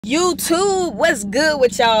YouTube, what's good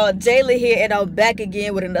with y'all? Jayla here, and I'm back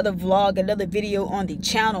again with another vlog, another video on the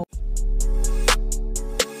channel.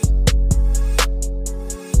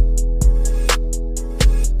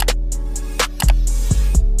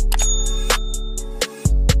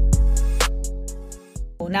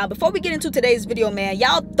 Now, before we get into today's video, man,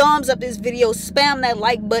 y'all thumbs up this video, spam that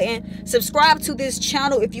like button, subscribe to this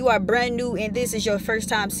channel if you are brand new and this is your first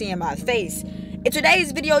time seeing my face. In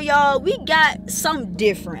today's video, y'all, we got something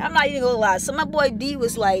different. I'm not even gonna lie. So my boy D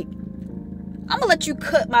was like, I'm gonna let you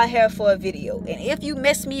cut my hair for a video, and if you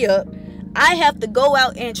mess me up, I have to go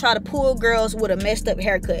out and try to pull girls with a messed up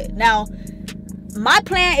haircut. Now, my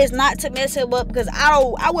plan is not to mess him up because I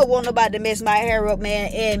wouldn't want nobody to mess my hair up, man.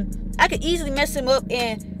 And I could easily mess him up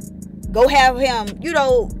and go have him, you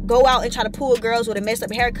know, go out and try to pull girls with a messed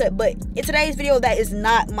up haircut. But in today's video, that is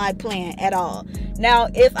not my plan at all. Now,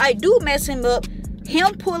 if I do mess him up,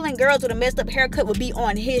 him pulling girls with a messed up haircut will be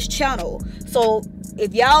on his channel. So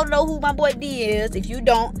if y'all know who my boy D is, if you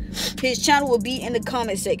don't, his channel will be in the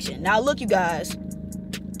comment section. Now look, you guys,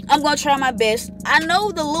 I'm gonna try my best. I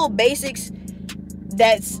know the little basics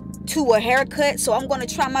that's to a haircut, so I'm gonna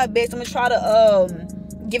try my best. I'm gonna try to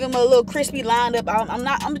give him a little crispy lineup. I'm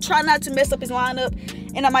gonna try not to mess up his lineup,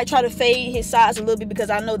 and I might try to fade his sides a little bit because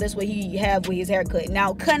I know that's what he have with his haircut.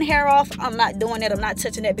 Now, cutting hair off, I'm not doing that. I'm not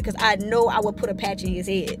touching that because I know I would put a patch in his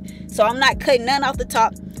head. So I'm not cutting none off the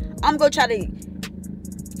top. I'm gonna try to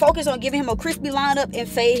focus on giving him a crispy lineup and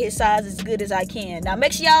fade his sides as good as I can. Now,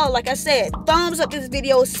 make sure y'all, like I said, thumbs up this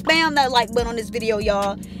video, spam that like button on this video,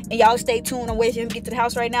 y'all, and y'all stay tuned. I'm waiting for him to get to the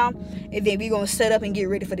house right now, and then we gonna set up and get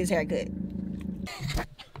ready for this haircut.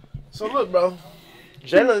 So look, bro,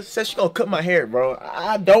 Jayla said she gonna cut my hair, bro.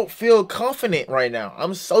 I don't feel confident right now.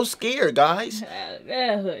 I'm so scared, guys.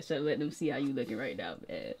 So let them see how you looking right now,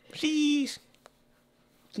 man. Please.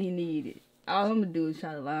 You need it. All I'm gonna do is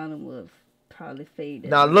try to line them up, probably fade that.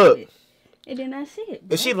 Now look, and then that's it,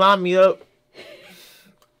 bro. if she line me up,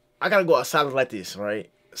 I gotta go outside like this, right?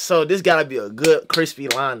 So this gotta be a good crispy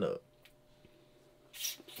lineup.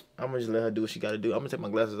 I'm gonna just let her do what she gotta do. I'm gonna take my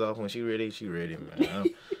glasses off when she ready. She ready, man.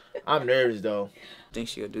 I'm nervous though. Think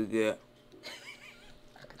she'll do good.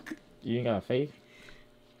 You ain't got faith?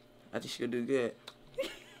 I think she'll do good.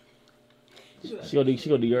 She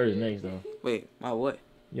gonna do yours next though. Wait, my what?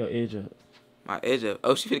 Your edge up. My edge up.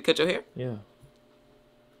 Oh, she finna cut your hair? Yeah.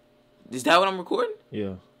 Is that what I'm recording?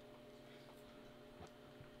 Yeah.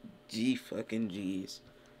 G fucking G's.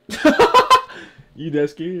 You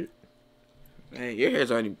that scared? Hey, your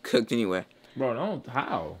hair's already cooked anyway. Bro, don't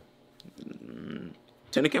how?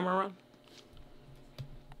 Turn the camera around.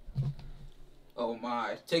 Oh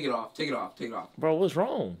my. Take it off. Take it off. Take it off. Bro, what's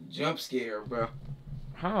wrong? Jump scare, bro.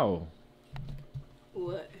 How?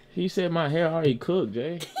 What? He said my hair already cooked,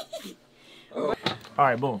 Jay. Oh.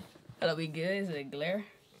 Alright, boom. That'll be good. Is it a glare?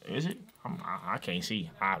 Is it? I can't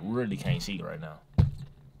see. I really can't see right now.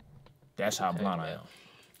 That's how blind I am.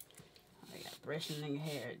 I got brushing nigga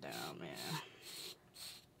hair down, man.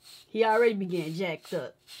 He already be getting jacked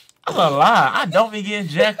up. I'm gonna lie. I don't be getting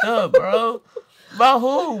jacked up, bro. By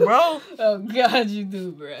who, bro? Oh, God, you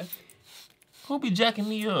do, bro. Who be jacking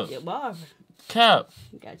me up? Your barber. Cap.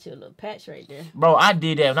 You got your little patch right there. Bro, I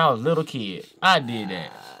did that when I was a little kid. I did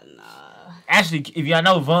that. Nah. Actually, if y'all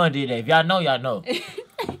know, Vaughn did that. If y'all know, y'all know.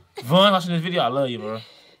 Vaughn, watching this video, I love you, bro. I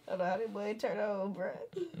don't know how this boy turn on, bro.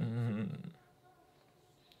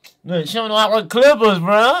 Look, she don't know how to work clippers,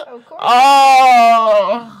 bro. Of course.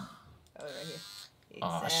 Oh. Oh, right here.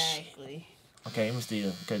 Oh, Exactly. Okay, let me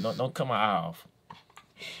still. Okay, don't cut my eye off.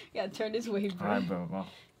 You gotta turn this way, bro. All right, bro.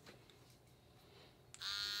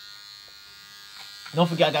 Don't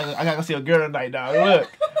forget, I gotta go see a girl tonight, dog.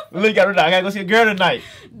 Look at her now. I gotta go see a girl tonight.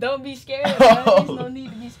 Don't be scared, man. There's no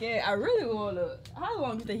need to be scared. I really wanna. How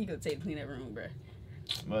long do you think he gonna take to clean that room, bro?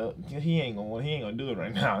 But he ain't gonna do it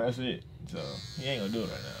right now. That's it. So he ain't gonna do it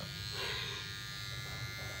right now.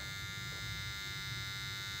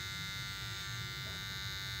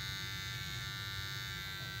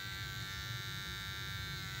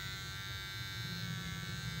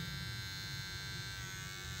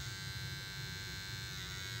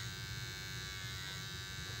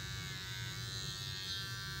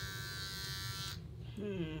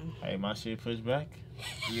 Hey, my shit pushed back.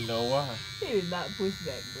 You know why? He did not push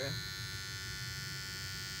back, bro.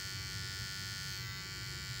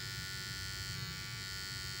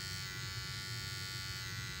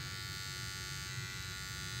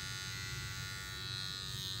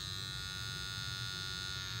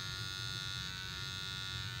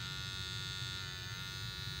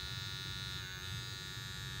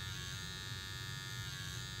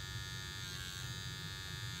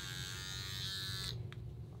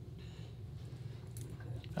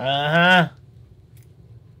 Uh-huh.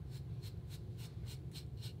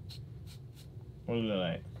 What do it look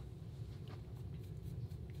like?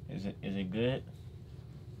 Is it good?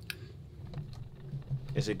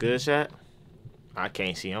 Is it good, chat? I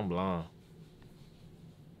can't see. I'm blind.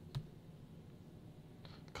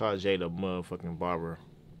 Call Jay the motherfucking barber.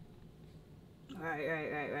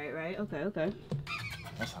 Right. Okay.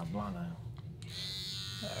 That's how blind I am.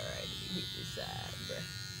 Alright, hit this side, bruh.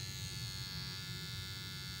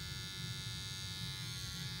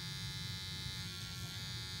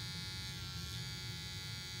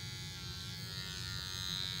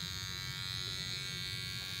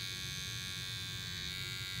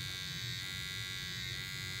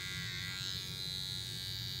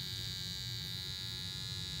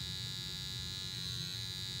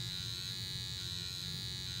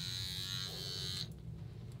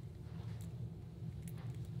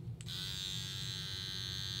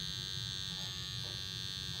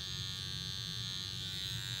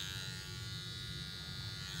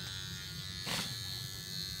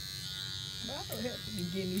 Bro, I don't help you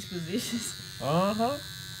get in these positions. Uh-huh.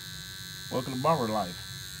 Welcome to barber life.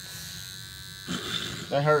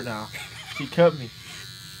 That hurt now. She cut me.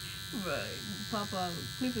 Right. Papa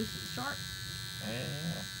clippers sharp.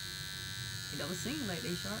 Yeah. It don't seem like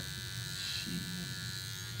they sharp. Shit.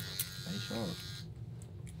 They sharp.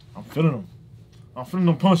 I'm feeling them. I'm feeling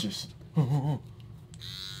them punches.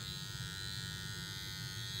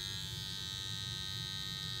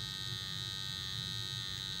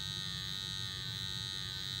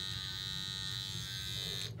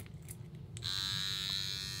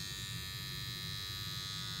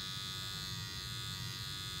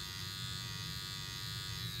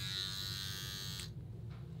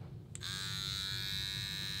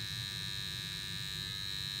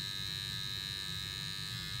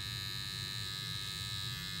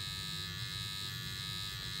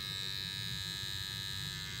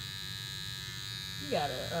 You got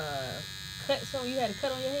a cut, so you had a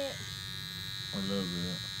cut on your head? A little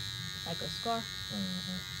bit. Like a scar?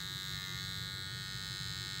 Mm-hmm.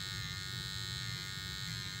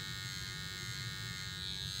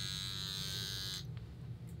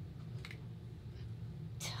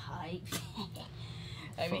 Tight.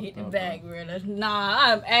 I mean, hit the Fucked up, back, bro. Nah,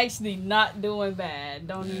 I'm actually not doing bad.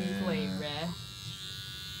 Don't even play, bruh.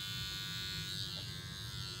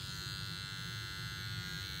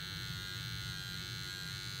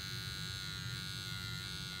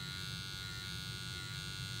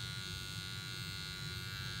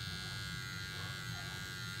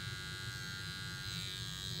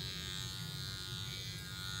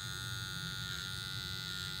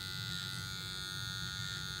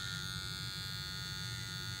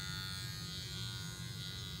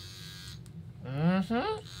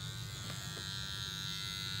 Mm-hmm.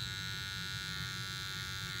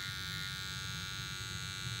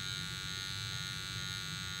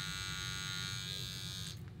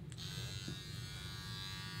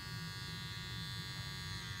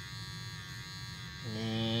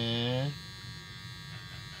 Man.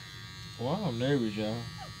 Well, I'm nervous, y'all.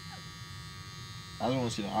 I just want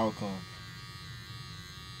to see the outcome.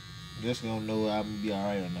 Just gonna know I'm gonna be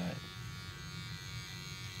alright or not.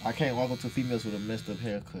 I can't walk up to females with a messed up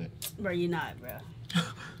haircut. Bro, you're not, bro.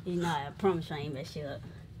 You're not. I promise I ain't mess you up.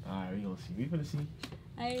 Alright, we gonna see. We finna see.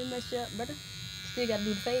 I ain't mess you up, brother. Still gotta do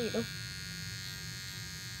the fade, though.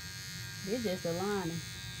 It's just a lining.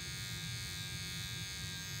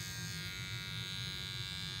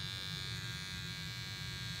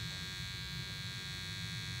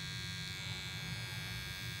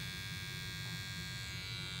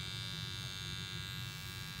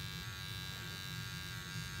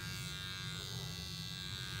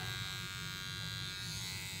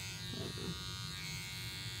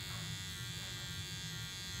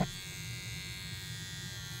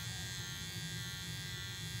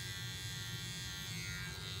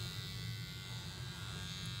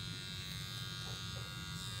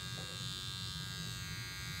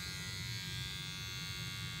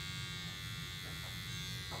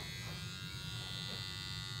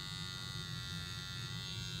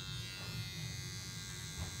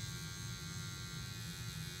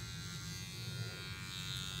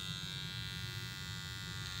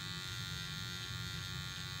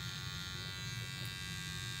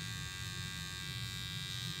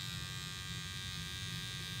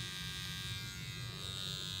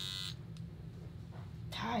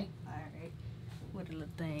 Tight. Alright. What the little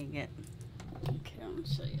thing at? Okay, I'm gonna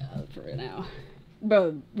show y'all for it now.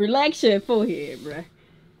 Bro, relax your forehead, bro.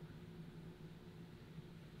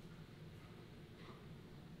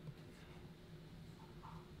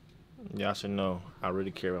 Y'all should know I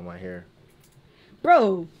really care about my hair.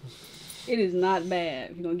 Bro, it is not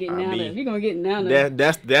bad. If you're gonna get down there. If you're gonna get down there.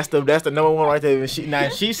 That's the number one right there. If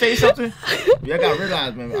she say something, y'all gotta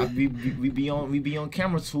realize, man. We be on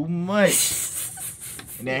camera too much,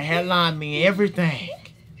 and that hairline mean everything.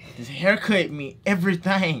 This haircut mean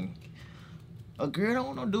everything. A girl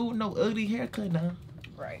don't want to do no ugly haircut now.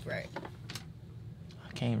 Right.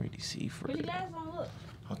 I can't really see for Put it. your glasses on, look.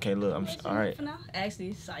 Okay, look, I'm all right. For now.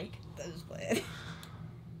 Actually, psych. That's bad.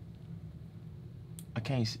 I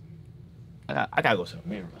can't see. I gotta go to the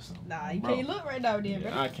mirror or something. Nah, you Bro. can't look right now, then,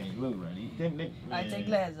 bro. I can't look right. Alright, take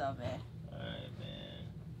glasses off, man. Alright, man.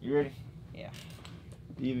 You ready? Yeah.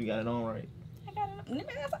 You even got it on right. I got it.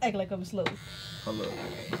 Nigga, that's act like I'm slow. Hold up.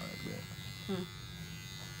 Alright, good.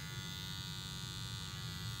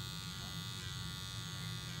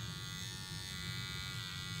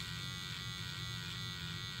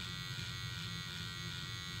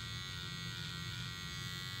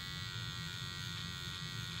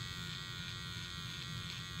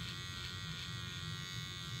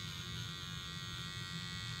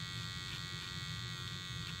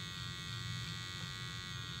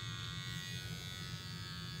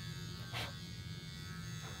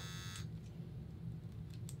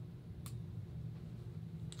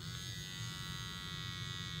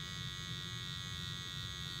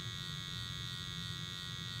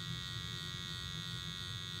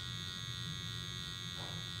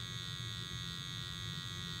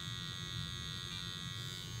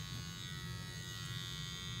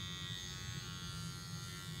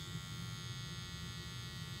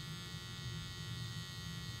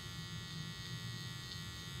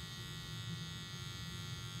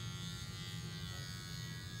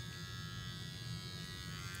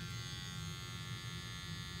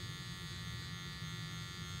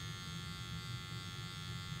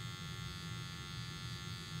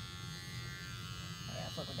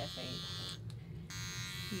 I fuck with that fade.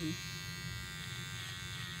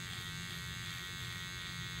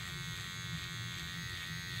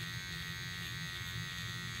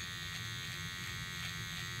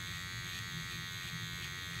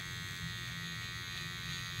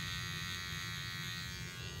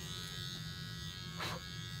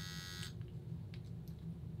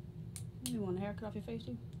 You want a haircut off your face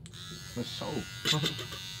too? For sure.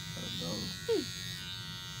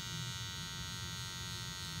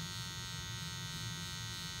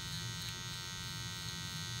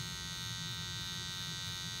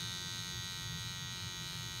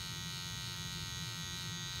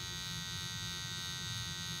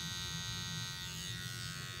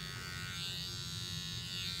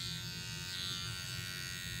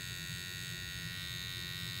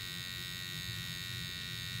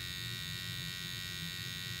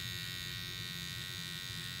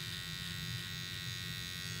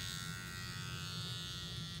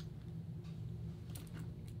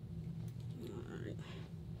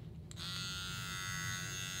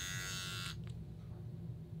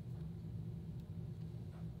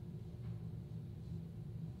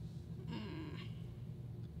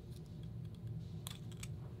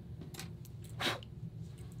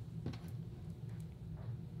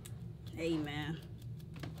 Hey, man.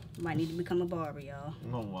 Might need to become a barber, y'all.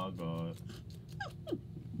 Oh my God.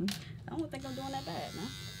 I don't think I'm doing that bad, man.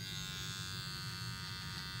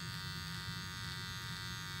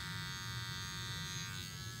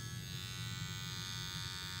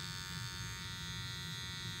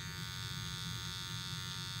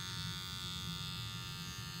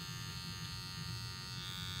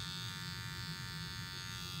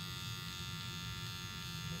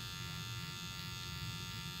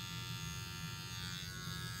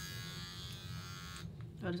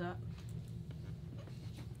 What is that?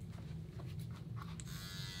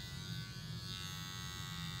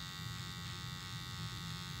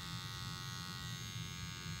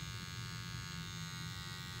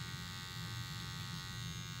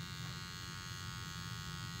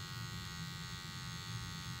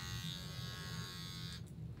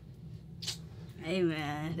 Hey,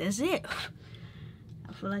 man, that's it.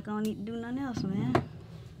 I feel like I don't need to do nothing else, man.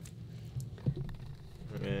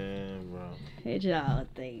 Man, bro. What y'all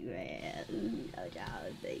think, man? What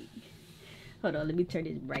y'all think? Hold on, let me turn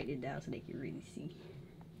this brightness down so they can really see.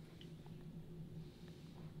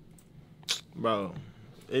 Bro,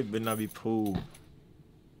 it better not be pool.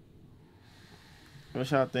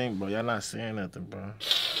 What y'all think, bro? Y'all not saying nothing, bro.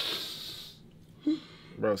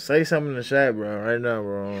 Bro, say something in the chat, bro. Right now,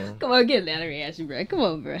 bro. Come on, get that reaction, bro. Come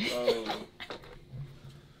on, bro.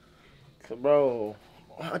 Bro,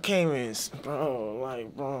 I came in, bro.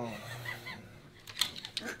 Like, bro.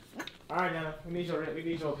 All right, now we need your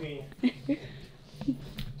opinion.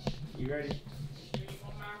 You ready?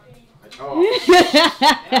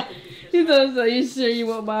 Oh. You thought so? You sure you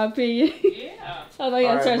want my opinion? Yeah. I thought you gotta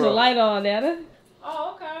Alright, turn the bro. light on, Nana.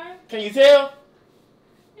 Oh, okay. Can you tell?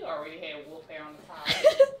 You already had wolf hair on the top.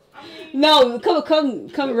 I mean, No,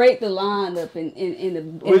 come rate the line up in the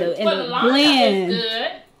well, the line blend. is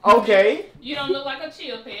good. Okay. You don't look like a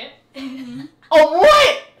chill pet. Oh,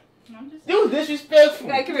 what? I'm just You disrespectful.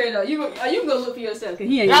 Okay, come here though. You can go look for yourself because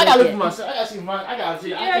he ain't. Yeah, I gotta look yet. for myself. I gotta see my. I gotta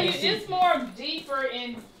see. I yeah, can't see. it's more deeper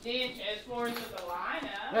in ditch as far as the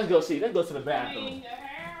lineup. Let's go see. Let's go to the I bathroom. mean, the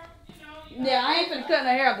hair, you know. Yeah, I ain't finna cut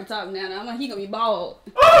her hair off the top now. He gonna be bald.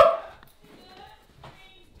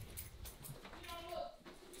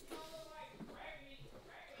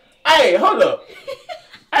 Hey, hold up.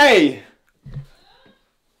 Hey,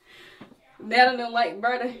 Nana don't like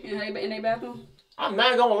Berta in their bathroom. I'm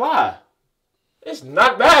not gonna lie. It's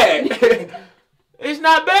not bad. It's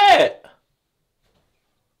not bad.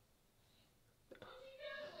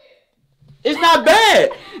 It's not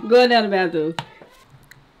bad. Going down the bathroom.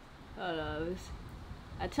 Hold on.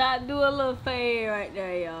 I tried to do a little fade right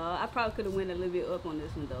there, y'all. I probably could have went a little bit up on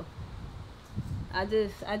this one though. I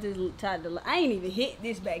just tried to. I ain't even hit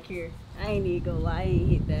this back here. I ain't even gonna lie. I ain't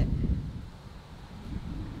hit that.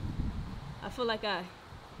 I feel like I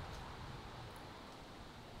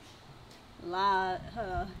lied.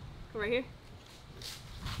 Right here.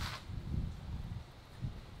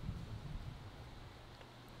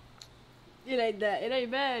 It ain't that. It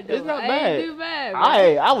ain't bad though. It's not I bad. Ain't too bad. Bro.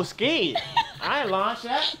 I was scared. I ain't lying,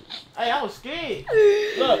 shot. Hey, I was scared.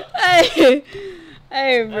 Look. Hey,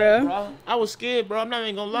 Hey, bro. bro. I was scared, bro. I'm not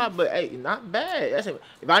even gonna lie, but hey, not bad. That's it.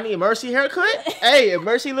 If I need a Mercy haircut, hey, a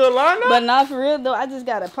Mercy little liner. But not for real though. I just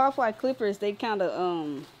got a Parfly clippers. They kind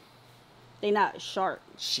of they not sharp.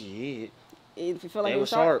 Shit. If you feel like They it were was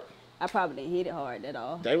sharp, sharp. I probably didn't hit it hard at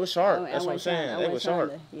all. They were sharp. I That's what I'm wasn't saying. trying- I They were wasn't trying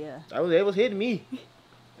sharp. to- Yeah. They was hitting me.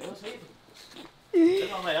 They was hitting me.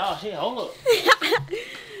 That's why I'm like, oh shit, hold up.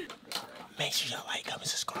 Make sure y'all like, comment,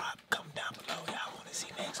 subscribe, comment down below. Y'all want to see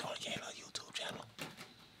next on Kayla YouTube channel.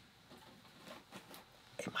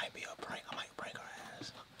 It might be a prank. I might prank her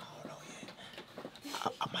ass. I don't know yet.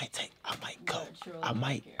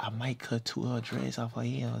 I might cut two of her dreads off her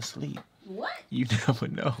ear and sleep. What? You never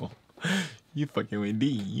know. You fucking with D.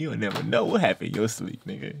 You'll never know what happened in your sleep,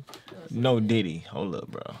 nigga. No Diddy. Hold up,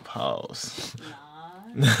 bro. Pause.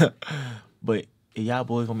 Nah. But if y'all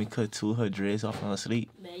boys gonna be cut two of her dreads off on her sleep,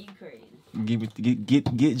 Man, you crazy. get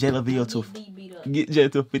Jayla video to get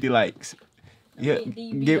Jayla to 50 likes. Yeah, Get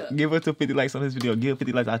D beat up. give her to 50 likes on this video. Give her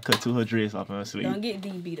 50 likes. I cut two of her dreads off on her sleep. Don't get D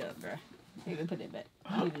beat up, bro. You can put it back.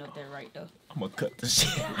 I don't even know if they're right though. I'm gonna cut the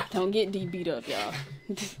shit. Don't get D beat up, y'all.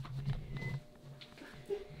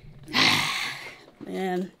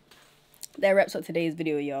 Man, that wraps up today's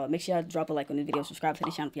video, y'all. Make sure y'all drop a like on the video, subscribe to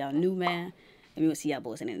the channel if y'all new, man. And we will see y'all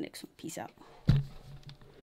boys in the next one. Peace out.